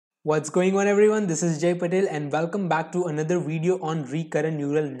What's going on everyone? This is Jay Patel and welcome back to another video on recurrent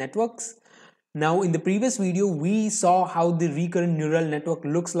neural networks. Now in the previous video we saw how the recurrent neural network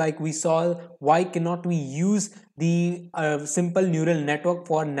looks like. We saw why cannot we use the simple neural network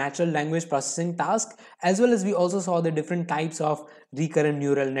for natural language processing task, as well as we also saw the different types of recurrent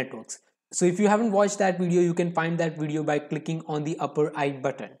neural networks. So if you haven't watched that video, you can find that video by clicking on the upper right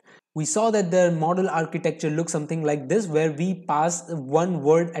button. We saw that the model architecture looks something like this, where we pass one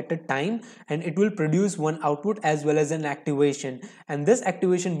word at a time and it will produce one output as well as an activation, and this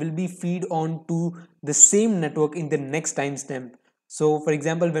activation will be feed on to the same network in the next timestamp. So for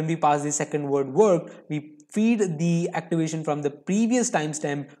example, when we pass the second word work, we feed the activation from the previous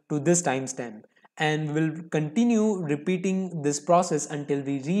timestamp to this timestamp, and we'll continue repeating this process until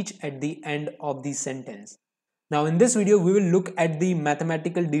we reach at the end of the sentence. Now in this video, we will look at the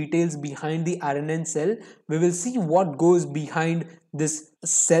mathematical details behind the RNN cell. We will see what goes behind this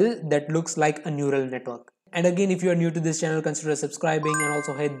cell that looks like a neural network. And again, if you are new to this channel, consider subscribing and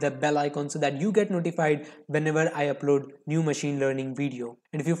also hit the bell icon so that you get notified whenever I upload new machine learning video.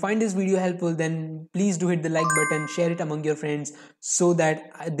 And if you find this video helpful, then please do hit the like button, share it among your friends so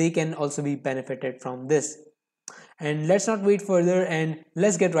that they can also be benefited from this. And let's not wait further and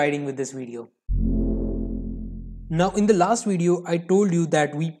let's get riding with this video. Now in the last video, I told you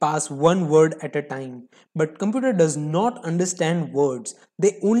that we pass one word at a time, but computer does not understand words.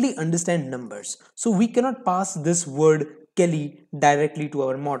 They only understand numbers. So we cannot pass this word Kelly directly to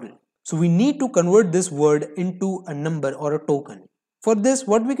our model. So we need to convert this word into a number or a token. For this,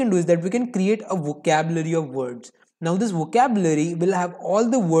 what we can do is that we can create a vocabulary of words. Now this vocabulary will have all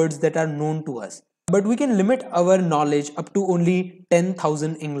the words that are known to us, but we can limit our knowledge up to only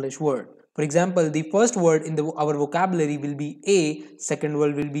 10,000 English words. For example, the first word in our vocabulary will be A, second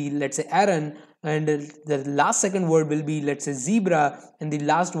word will be, let's say, Aaron, and the last second word will be, let's say, zebra, and the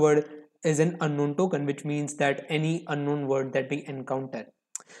last word is an unknown token, which means that any unknown word that we encounter.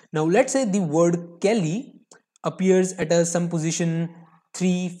 Now let's say the word Kelly appears at some position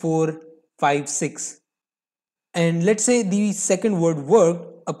 3, 4, 5, 6, and let's say the second word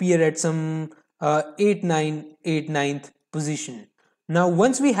work appear at some 8, 9, 8, 9th position. Now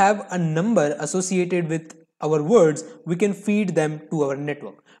once we have a number associated with our words, we can feed them to our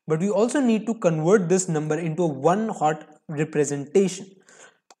network, but we also need to convert this number into a one hot representation.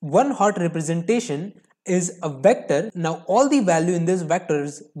 One hot representation is a vector. Now all the value in these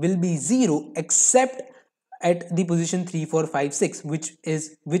vectors will be 0 except at the position 3, 4, 5, 6,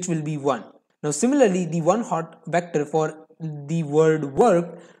 which will be 1. Now similarly, the one hot vector for the word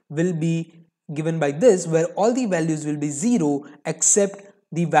work will be given by this, where all the values will be 0 except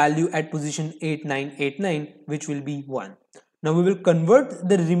the value at position 8, 9, 8, 9, which will be 1. Now we will convert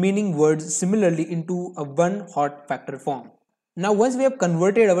the remaining words similarly into a one hot vector form. Now once we have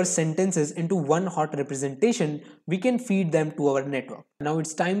converted our sentences into one hot representation, we can feed them to our network. Now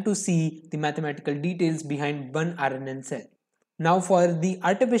it's time to see the mathematical details behind one RNN cell. Now for the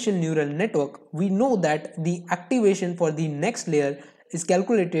artificial neural network, we know that the activation for the next layer is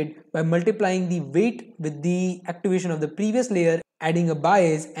calculated by multiplying the weight with the activation of the previous layer, adding a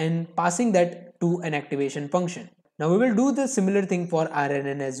bias and passing that to an activation function. Now we will do the similar thing for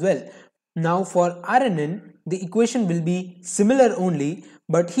RNN as well. Now for RNN, the equation will be similar only,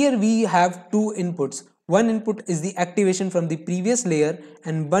 but here we have two inputs. One input is the activation from the previous layer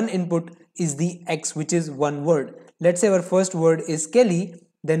and one input is the X, which is one word. Let's say our first word is Kelly,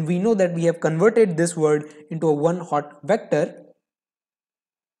 then we know that we have converted this word into a one hot vector,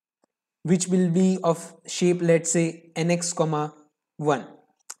 which will be of shape, let's say, nx, 1,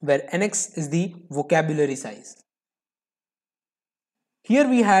 where nx is the vocabulary size. Here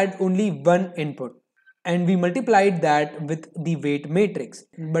we had only one input and we multiplied that with the weight matrix.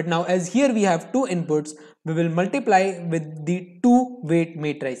 But now as here we have two inputs, we will multiply with the two weight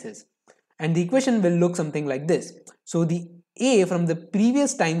matrices. And the equation will look something like this. So the A from the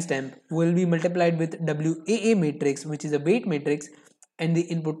previous timestamp will be multiplied with WAA matrix, which is a weight matrix, and the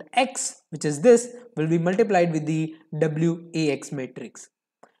input X, which is this, will be multiplied with the WAX matrix.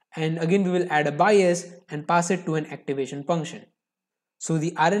 And again we will add a bias and pass it to an activation function. So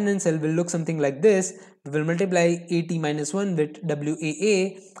the RNN cell will look something like this. We will multiply AT-1 with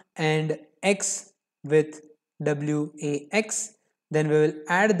WAA and X with WAX. Then we will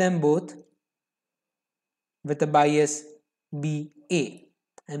add them both with a bias BA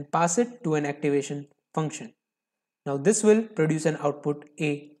and pass it to an activation function. Now this will produce an output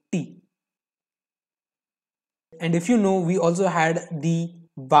AT. And if you know, we also had the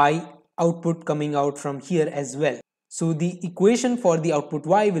Y output coming out from here as well. So the equation for the output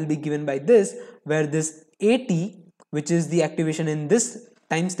Y will be given by this, where this AT, which is the activation in this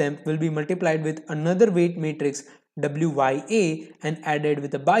timestamp will be multiplied with another weight matrix WYA and added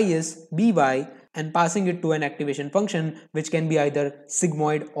with a bias BY and passing it to an activation function which can be either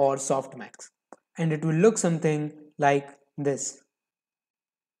sigmoid or softmax. And it will look something like this.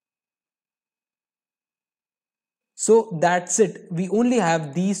 So that's it. We only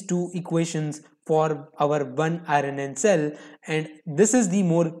have these two equations for our one RNN cell, and this is the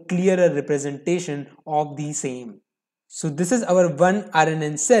more clearer representation of the same. So this is our one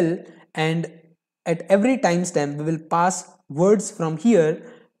RNN cell, and at every timestamp we will pass words from here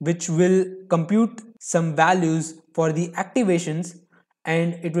which will compute some values for the activations,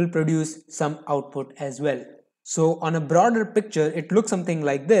 and it will produce some output as well. So on a broader picture, it looks something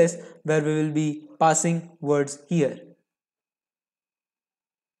like this, where we will be passing words here.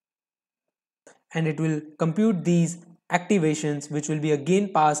 And it will compute these activations which will be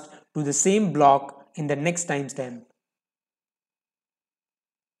again passed to the same block in the next timestamp.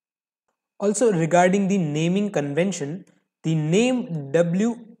 Also regarding the naming convention, the name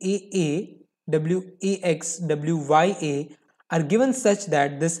WAA, WAX, WYA are given such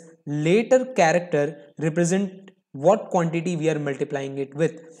that this later character represent what quantity we are multiplying it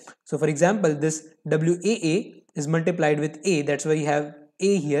with. So for example, this WAA is multiplied with A, that's why we have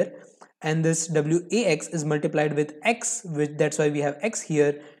A here, and this WAX is multiplied with X, which that's why we have X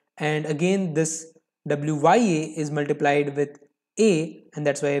here, and again this WYA is multiplied with A, and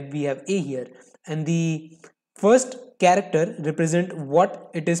that's why we have A here, and the first character represent what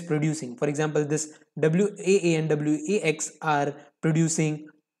it is producing. For example, this WAA and WAX are producing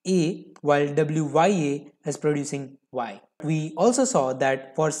A while WYA is producing Y. We also saw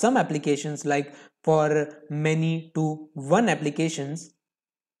that for some applications, like for many to one applications,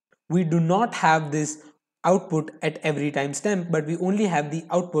 we do not have this output at every timestamp, but we only have the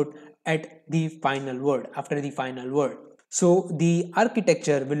output at the final word, after the final word. So the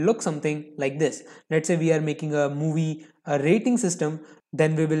architecture will look something like this. Let's say we are making a movie a rating system,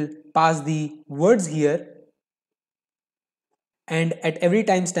 then we will pass the words here, and at every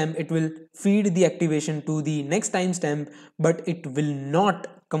timestamp it will feed the activation to the next timestamp, but it will not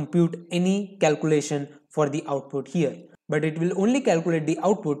compute any calculation for the output here, but it will only calculate the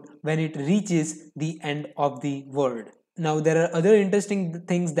output when it reaches the end of the word. Now there are other interesting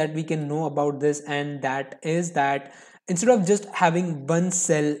things that we can know about this, and that is that instead of just having one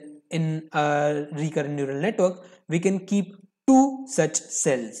cell in a recurrent neural network, we can keep two such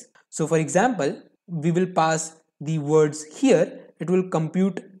cells. So for example, we will pass the words here, it will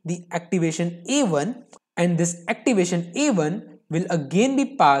compute the activation A1, and this activation A1 will again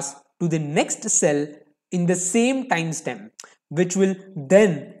be passed to the next cell in the same timestamp, which will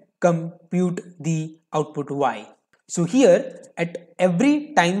then compute the output Y. So here at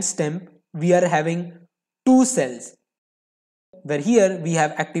every timestamp we are having two cells, where here we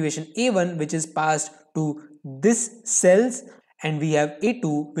have activation A1 which is passed to this cells, and we have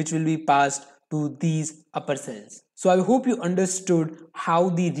A2 which will be passed to these upper cells. So I hope you understood how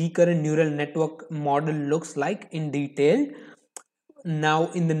the recurrent neural network model looks like in detail.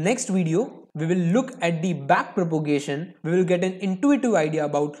 Now in the next video, we will look at the backpropagation. We will get an intuitive idea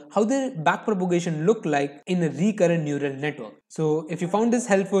about how the backpropagation look like in a recurrent neural network. So if you found this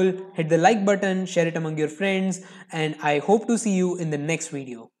helpful, hit the like button, share it among your friends, and I hope to see you in the next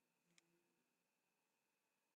video.